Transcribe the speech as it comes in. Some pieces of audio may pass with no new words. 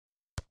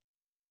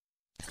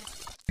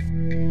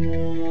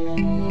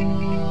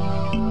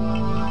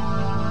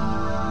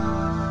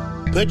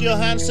Put your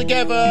hands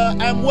together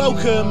and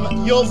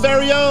welcome your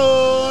very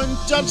own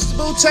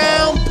Dunstable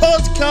Town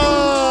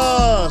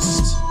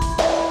podcast.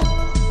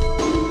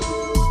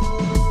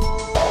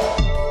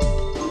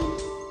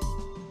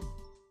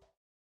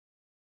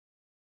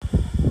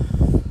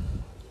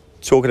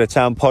 Talking of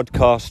Town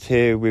podcast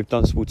here with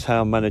Dunstable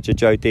Town manager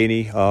Joe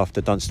Deeney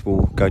after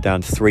Dunstable go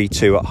down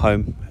 3-2 at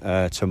home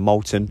to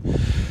Moulton.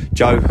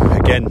 Joe,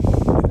 again,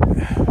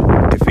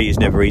 defeat is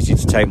never easy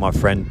to take, my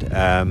friend.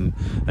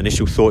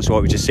 Initial thoughts on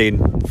what we've just seen,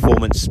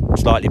 performance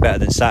slightly better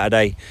than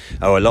Saturday,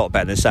 or a lot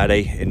better than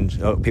Saturday in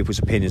people's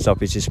opinions I've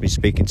just been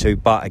speaking to,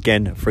 but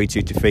again,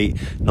 3-2 defeat,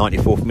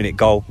 94th minute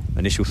goal.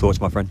 Initial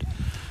thoughts, my friend?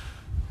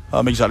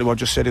 Exactly what I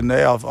just said in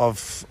there.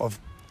 I've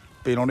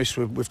been honest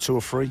with 2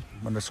 or 3,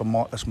 and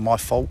that's my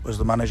fault as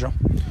the manager.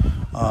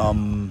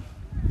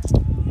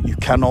 You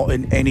cannot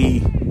in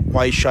any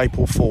way, shape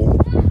or form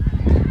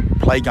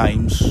play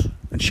games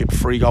and ship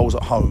 3 goals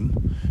at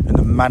home in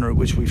the manner in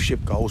which we've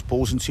shipped goals,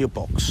 balls into your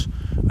box,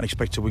 and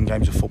expect to win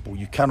games of football.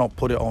 You cannot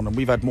put it on, and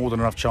we've had more than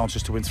enough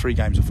chances to win 3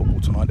 games of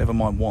football tonight, never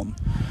mind 1.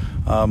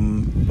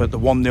 But the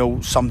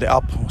 1-0 summed it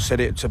up. I said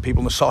it to people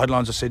on the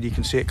sidelines. I said, you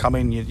can see it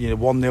coming. You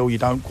 1-0, you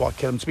don't quite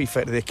kill them. To be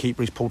fair to their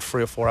keeper, he's pulled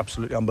 3 or 4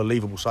 absolutely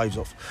unbelievable saves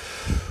off.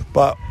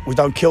 But we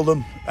don't kill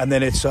them, and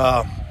then it's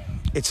a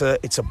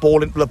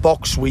ball into the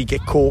box. We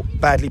get caught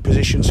badly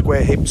positioned,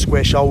 square hipped,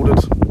 square shouldered,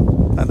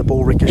 and the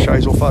ball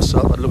ricochets off us.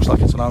 It looks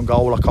like it's an own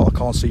goal. I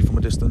can't see from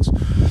a distance.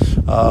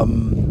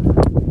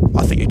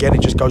 I think again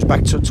it just goes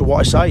back to what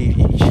I say.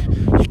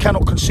 You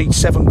cannot concede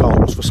 7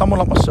 goals for someone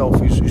like myself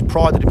who's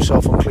prided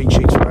himself on clean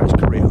sheets throughout his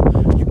career.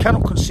 You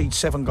cannot concede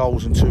 7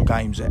 goals in 2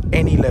 games at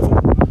any level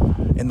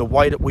in the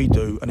way that we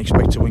do and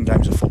expect to win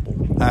games of football.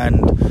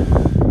 And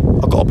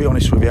I've got to be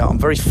honest with you, I'm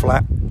very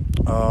flat.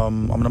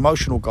 I'm an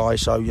emotional guy,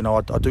 so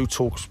I do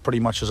talk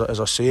pretty much as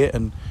I see it,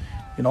 and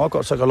I've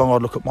got to take a long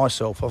hard look at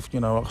myself. Like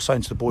I was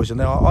saying to the boys in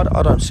there,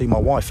 I don't see my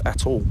wife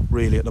at all,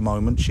 really, at the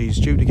moment. She's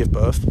due to give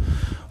birth.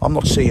 I'm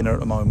not seeing her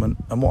at the moment,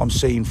 and what I'm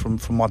seeing from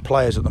my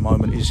players at the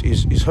moment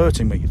is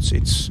hurting me.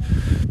 It's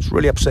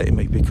really upsetting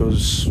me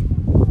because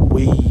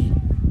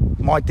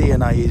my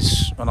DNA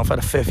is, and I've had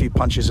a fair few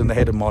punches in the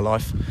head in my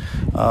life.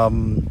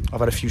 I've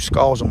had a few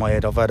scars on my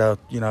head. I've had a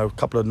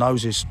couple of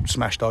noses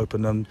smashed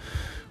open, and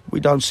we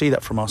don't see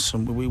that from us.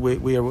 And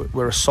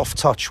we're a soft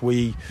touch.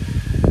 We've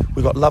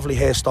got lovely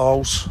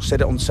hairstyles.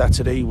 Said it on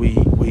Saturday. We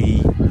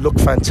look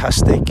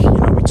fantastic.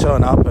 We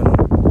turn up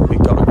and we've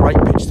got a great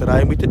pitch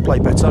today, and we did play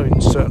better in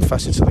certain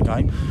facets of the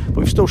game, but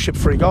we've still shipped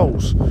 3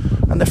 goals,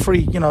 and they're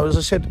 3. As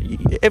I said,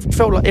 it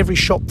felt like every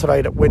shot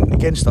today that went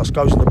against us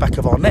goes in the back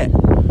of our net.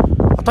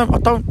 I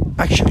don't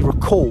actually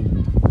recall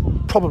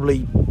probably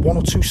 1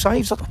 or 2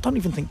 saves. I don't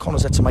even think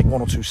Connor's had to make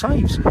 1 or 2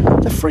 saves.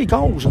 They're 3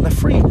 goals, and they're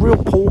 3 real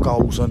poor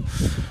goals. And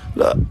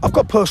look, I've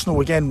got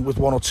personal again with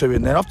 1 or 2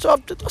 in there. I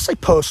say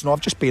personal.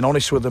 I've just been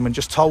honest with them and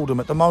just told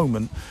them at the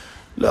moment.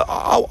 Look,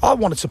 I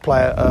wanted to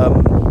play,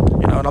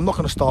 and I'm not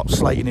going to start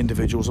slating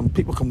individuals, and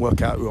people can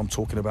work out who I'm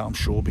talking about, I'm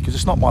sure, because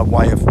it's not my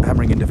way of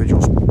hammering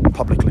individuals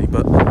publicly.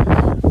 But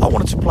I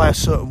wanted to play a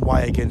certain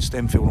way against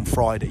Enfield on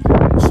Friday,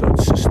 a certain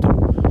system.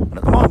 And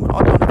at the moment,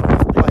 I don't have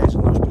enough players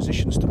in those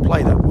positions to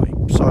play that way.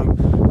 So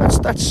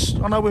that's.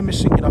 I know we're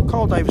missing.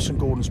 Carl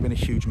Davidson-Gordon's been a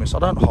huge miss. I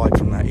don't hide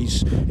from that.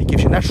 He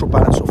gives you natural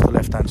balance off the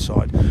left-hand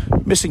side.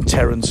 Missing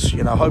Terence.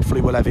 Hopefully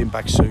we'll have him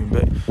back soon.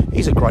 But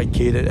he's a great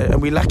kid, and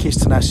we lack his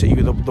tenacity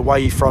with the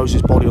way he throws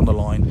his body on the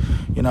line.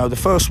 The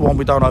first one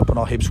we don't open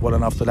our hips well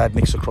enough. The lad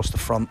nicks across the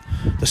front.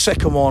 The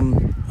second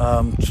one,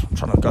 I'm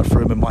trying to go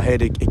through him in my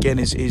head again.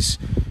 Is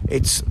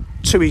it's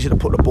too easy to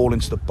put the ball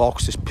into the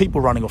box. There's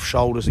people running off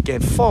shoulders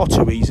again, far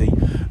too easy,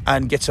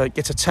 and gets a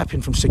tap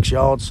in from 6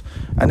 yards.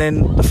 And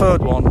then the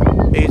third one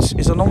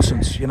is a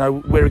nonsense.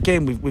 Where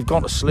again we've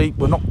gone to sleep.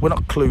 We're not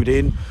clued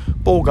in.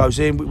 Ball goes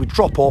in, we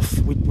drop off.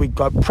 We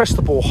go press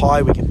the ball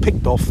high. We get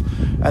picked off,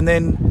 and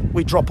then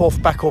we drop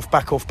off, back off.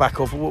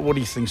 What do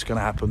you think's going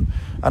to happen?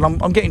 And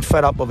I'm getting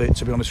fed up of it,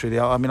 to be honest with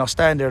you. I mean, I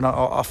stand there and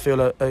I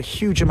feel a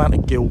huge amount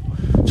of guilt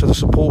to the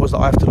supporters that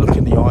I have to look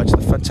in the eye, to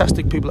the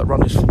fantastic people that run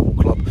this football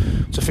club,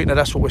 to think that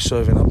that's what we're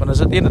serving up. And at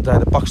the end of the day,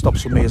 the buck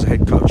stops with me as a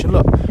head coach. And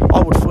look, I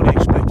would fully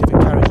expect, if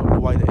it carries on the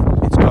way that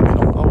it's going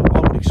on, I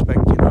would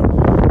expect,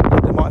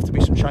 that there might have to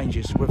be some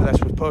changes, whether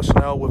that's with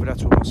personnel, whether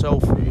that's with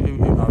myself,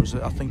 who knows.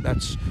 I think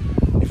that's,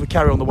 if we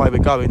carry on the way we're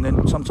going,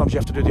 then sometimes you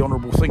have to do the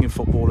honourable thing in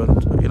football.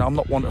 And I'm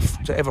not one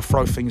to ever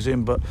throw things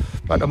in, but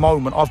at the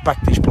moment I've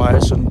backed these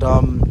players, and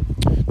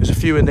there's a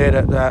few in there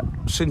that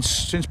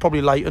since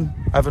probably Leighton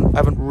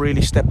haven't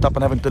really stepped up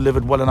and haven't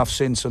delivered well enough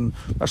since, and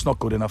that's not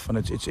good enough. And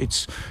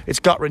it's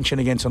gut wrenching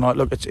again tonight.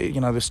 Look, it's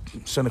this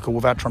cynical,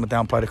 without trying to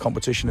downplay the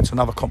competition. It's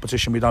another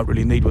competition we don't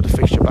really need with the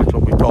fixture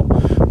backlog we've got,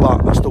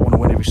 but I still want to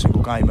win every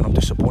single game, and I'm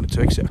disappointed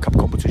to exit a cup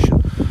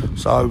competition.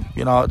 So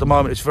at the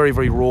moment it's very,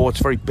 very raw. It's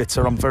very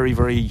bitter. I'm very,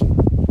 very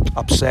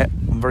upset.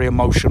 I'm very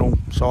emotional.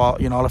 So I'll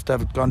have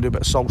to go and do a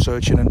bit of soul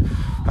searching and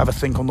have a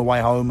think on the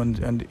way home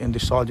and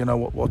decide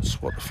what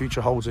the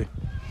future holds here.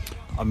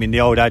 I mean,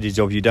 the old adage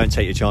of you don't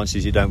take your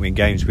chances, you don't win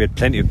games. We had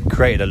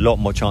created a lot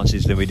more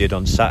chances than we did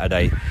on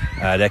Saturday.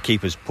 Their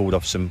keepers pulled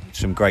off some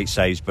great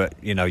saves, but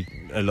you know,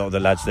 a lot of the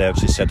lads there have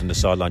just said on the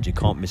sidelines, you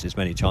can't miss as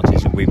many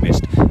chances as we've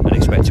missed and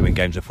expect to win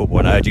games of football.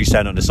 And I heard you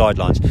saying on the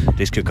sidelines,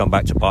 this could come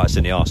back to bite us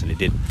in the arse, and it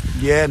did.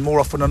 Yeah, and more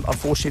often,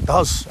 unfortunately, it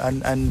does.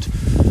 And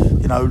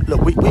you know,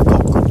 look, we've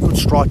got good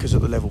strikers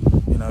at the level.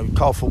 You know,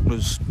 Carl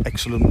Faulkner's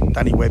excellent,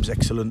 Danny Webb's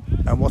excellent,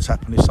 and what's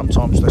happened is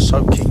sometimes they're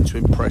so keen to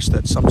impress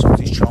that sometimes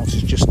these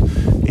chances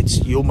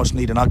you almost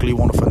need an ugly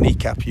one off a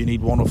kneecap, you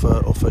need one off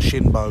a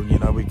shin bone. You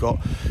know, we've got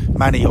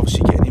Manny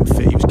obviously getting him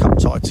fit, he was cup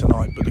tight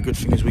tonight, but the good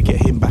thing is we get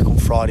him back on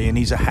Friday and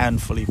he's a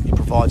handful, he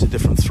provides a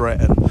different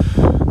threat, and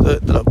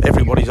look,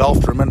 everybody's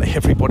after him, and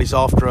everybody's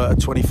after a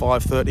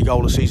 25-30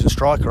 goal a season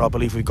striker. I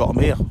believe we've got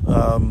him here,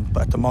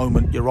 but at the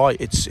moment you're right,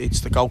 it's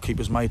the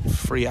goalkeeper's made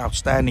 3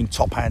 outstanding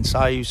top hand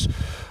saves.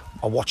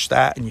 I watch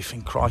that and you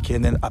think, crikey,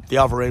 and then at the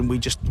other end we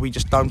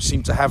just don't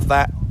seem to have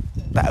that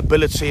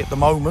ability at the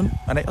moment.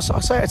 And I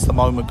say it's the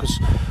moment because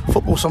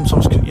football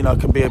sometimes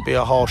can be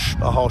a harsh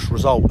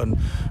result. And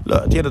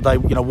look, at the end of the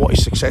day, you know, what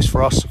is success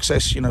for us?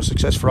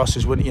 Success for us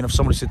is when, you know, if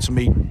somebody said to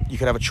me, you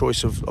could have a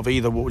choice of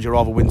either, what would you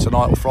rather win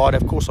tonight or Friday?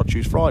 Of course I'd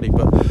choose Friday,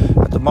 but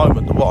at the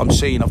moment, what I'm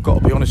seeing, I've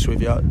got to be honest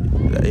with you,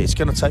 it's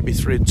going to take me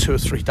 2 or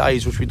 3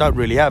 days, which we don't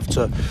really have,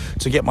 to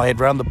get my head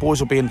round. The boys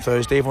will be in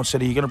Thursday. Everyone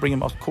said, are you going to bring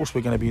them? Of course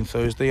we're going to be in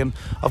Thursday, and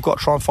I've got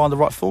to try and find the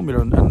right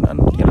formula. And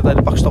you know,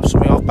 the buck stops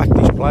with me. I've backed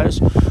these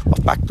players.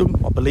 I've backed them.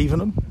 I believe in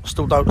them. I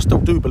still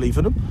do believe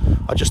in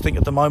them. I just think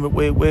at the moment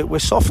we're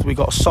soft. We've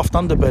got a soft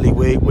underbelly.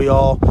 We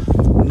are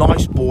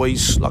nice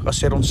boys. Like I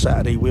said on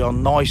Saturday, we are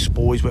nice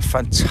boys. We're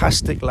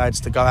fantastic lads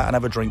to go out and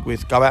have a drink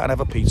with, go out and have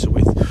a pizza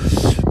with.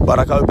 But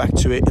I go back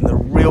to it in the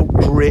real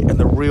grit and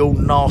the real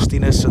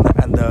nastiness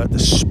and the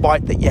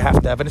spite that you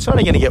have to have. And it's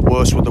only going to get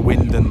worse with the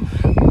wind and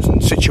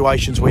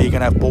situations where you're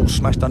going to have balls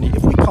smashed on you.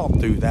 If we can't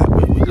do that,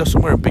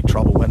 listen, we're in big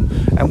trouble,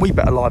 and we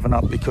better liven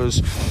up,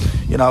 because,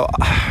 you know,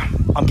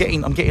 I'm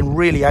getting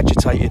really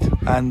agitated.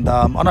 And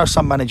I know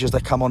some managers, they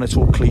come on, it's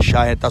all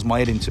cliche. It does my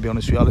head in, to be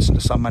honest with you. I listen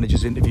to some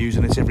managers' interviews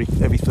and it's every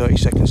 30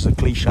 seconds a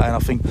cliche. And I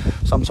think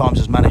sometimes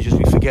as managers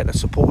we forget that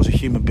supporters are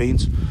human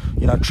beings.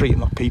 You know, treat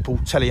them like people,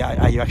 tell you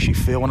how you actually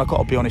feel. And I've got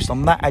to be honest,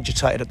 I'm that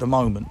agitated at the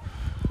moment.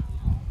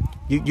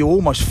 You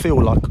almost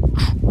feel like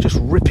just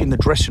ripping the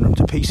dressing room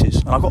to pieces.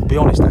 And I've got to be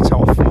honest, that's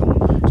how I feel.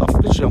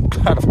 So I'm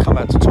glad I've come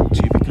out to talk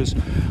to you, because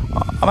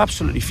I'm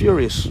absolutely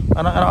furious.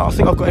 And I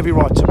think I've got every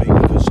right to be,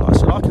 because I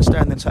said I can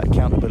stand and take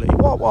accountability.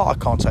 What I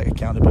can't take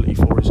accountability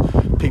for is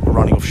people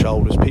running off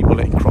shoulders, people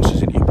letting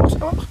crosses into your box.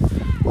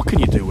 What can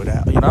you do with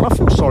that? You know, and I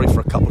feel sorry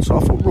for a couple. So I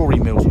thought Rory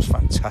Mills was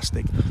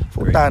fantastic. I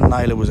thought Dan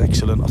Naylor was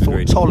excellent. I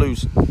thought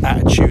Tolu's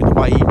attitude, the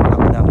way he ran up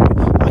and down the pitch.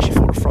 I actually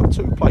thought the front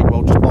two played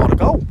well, just bar the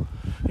goal.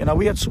 You know,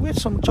 we had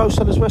some Joe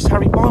Sellers West,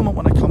 Harry Beaumont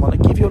when they come on. They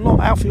give you a lot.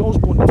 Alfie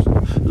Osborne.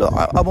 Look,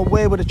 I'm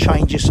aware with the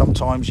changes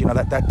sometimes, you know,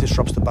 that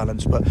disrupts the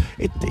balance. But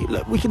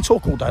look, we can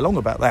talk all day long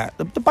about that.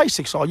 The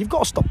basics are, you've got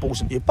to stop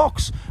balls into your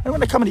box, and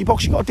when they come into your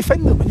box, you've got to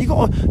defend them, and you've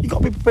got to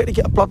be prepared to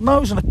get a blood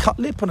nose and a cut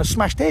lip and a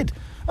smashed head.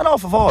 And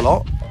half of our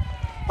lot,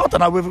 I don't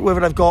know whether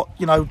they've got,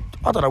 you know,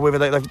 I don't know whether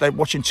they're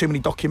watching too many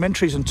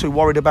documentaries and too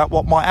worried about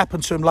what might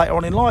happen to them later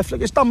on in life.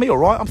 Look, it's done me all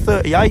right. I'm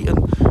 38,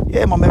 and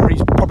yeah, my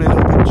memory's probably a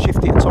little bit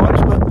shifty at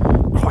times, but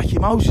crikey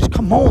Moses,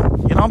 come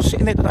on. You know, I'm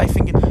sitting there today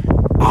thinking,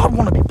 I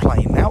want to be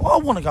playing now. I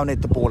want to go and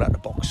head the ball out the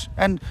box.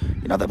 And,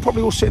 you know, they're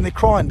probably all sitting there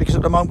crying, because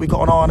at the moment we've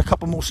got an eye on a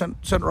couple more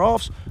centre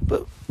halves.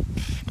 But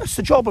that's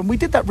the job, and we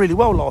did that really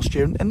well last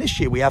year, and this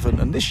year we haven't.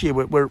 And this year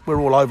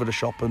we're all over the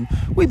shop, and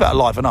we better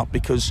liven up,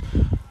 because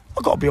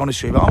I've got to be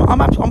honest with you,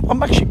 I'm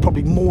actually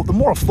probably more, the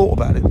more I've thought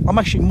about it, I'm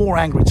actually more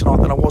angry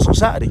tonight than I was on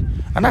Saturday.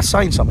 And that's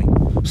saying something.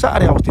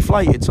 Saturday I was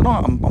deflated.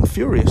 Tonight I'm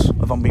furious,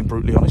 if I'm being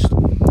brutally honest.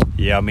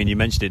 Yeah, I mean, you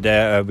mentioned it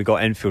there. We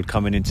got Enfield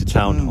coming into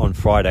town on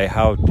Friday.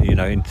 How, you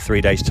know, in 3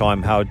 days'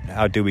 time, how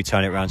do we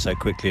turn it around so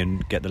quickly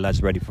and get the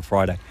lads ready for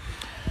Friday?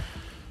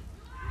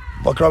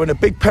 By growing a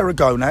big pair of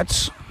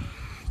gonads,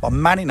 by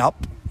manning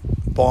up,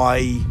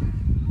 by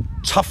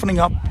toughening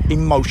up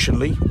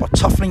emotionally, by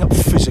toughening up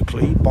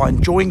physically, by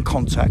enjoying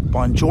contact,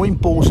 by enjoying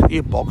balls into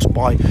your box,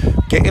 by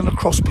getting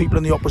across people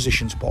in the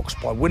opposition's box,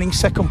 by winning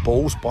second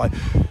balls, by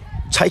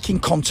taking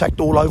contact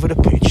all over the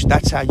pitch.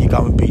 That's how you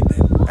go and beat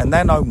them. And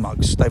they're no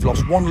mugs. They've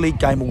lost one league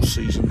game all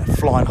season. They're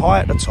flying high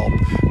at the top.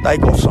 They've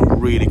got some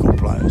really good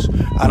players.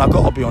 And I've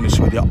got to be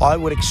honest with you, I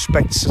would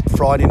expect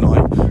Friday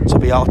night to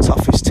be our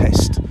toughest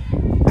test.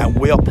 And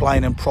we are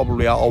playing them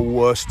probably at our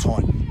worst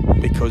time.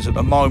 Because at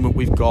the moment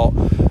we've got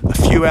a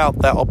few out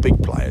that are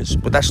big players,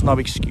 but that's no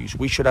excuse.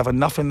 We should have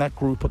enough in that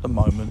group at the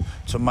moment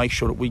to make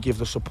sure that we give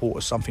the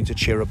supporters something to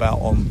cheer about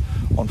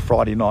on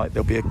Friday night.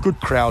 There'll be a good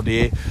crowd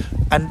here,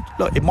 and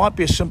look, it might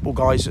be as simple,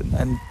 guys,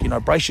 and you know,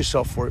 brace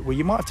yourself for it, where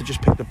you might have to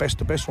just pick the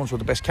best ones with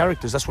the best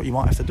characters. That's what you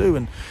might have to do.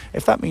 And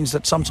if that means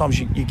that sometimes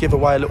you give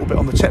away a little bit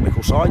on the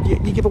technical side, you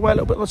give away a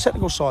little bit on the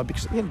technical side,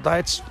 because at the end of the day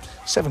it's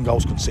 7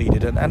 goals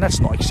conceded, and that's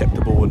not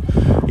acceptable. And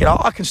you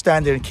know, I can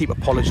stand there and keep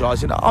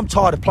apologising. I'm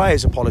tired of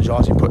players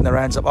apologising, putting their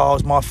hands up. Oh,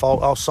 it's my fault. fault.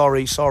 Oh,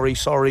 sorry.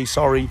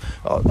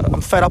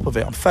 I'm fed up of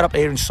it. I'm fed up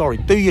hearing sorry.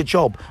 Do your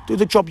job. Do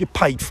the job you're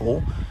paid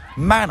for.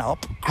 Man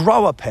up,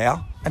 grow a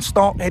pair, and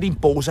start heading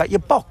balls out your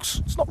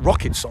box. It's not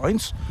rocket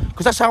science,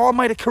 because that's how I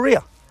made a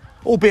career.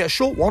 Albeit a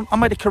short one, I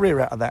made a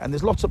career out of that. And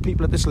there's lots of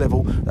people at this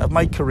level that have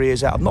made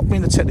careers out of not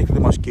being the technically the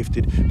most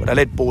gifted, but they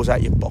led balls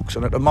out your box.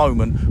 And at the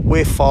moment,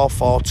 we're far,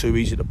 far too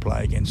easy to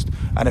play against.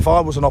 And if I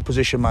was an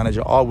opposition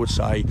manager, I would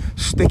say,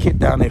 stick it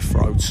down their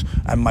throats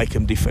and make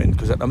them defend.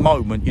 Because at the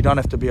moment, you don't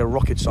have to be a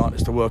rocket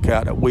scientist to work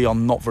out that we are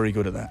not very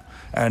good at that.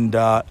 And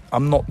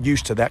I'm not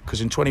used to that,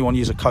 because in 21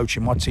 years of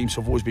coaching, my teams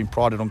have always been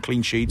prided on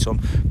clean sheets, on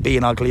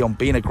being ugly, on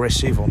being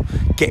aggressive, on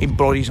getting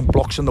bodies and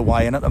blocks in the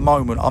way. And at the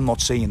moment, I'm not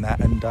seeing that.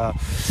 And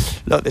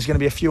look, there's going to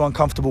be a few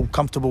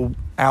uncomfortable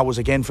hours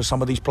again for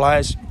some of these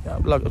players.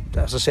 Look,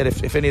 as I said,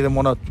 if any of them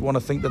want to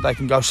think that they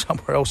can go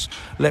somewhere else,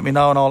 let me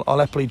know, and I'll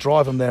happily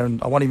drive them there,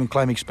 and I won't even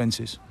claim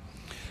expenses.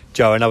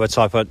 Joe, another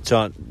tough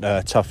night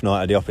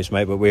at the office,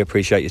 mate, but we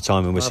appreciate your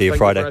time, and we'll see you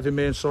Friday. Thank you for having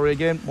me, and sorry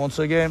again, once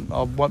again.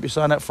 I won't be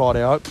saying that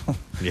Friday, I hope.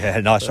 Yeah,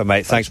 nice one,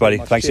 mate. Thanks, buddy.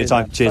 Thanks for your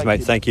time. Cheers,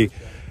 mate. Thank you.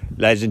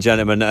 Ladies and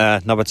gentlemen,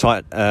 another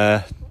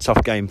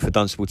tough game for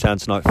Dunstable Town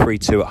tonight,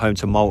 3-2 at home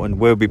to Moulton.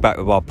 We'll be back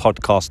with our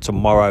podcast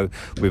tomorrow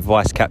with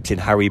Vice Captain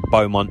Harry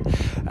Beaumont,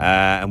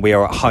 and we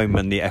are at home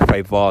in the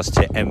FA Vars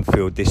to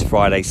Enfield this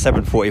Friday,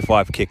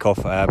 7:45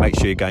 kickoff. Make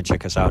sure you go and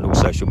check us out on all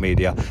social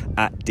media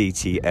at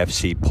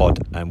DTFC Pod,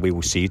 and we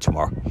will see you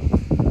tomorrow.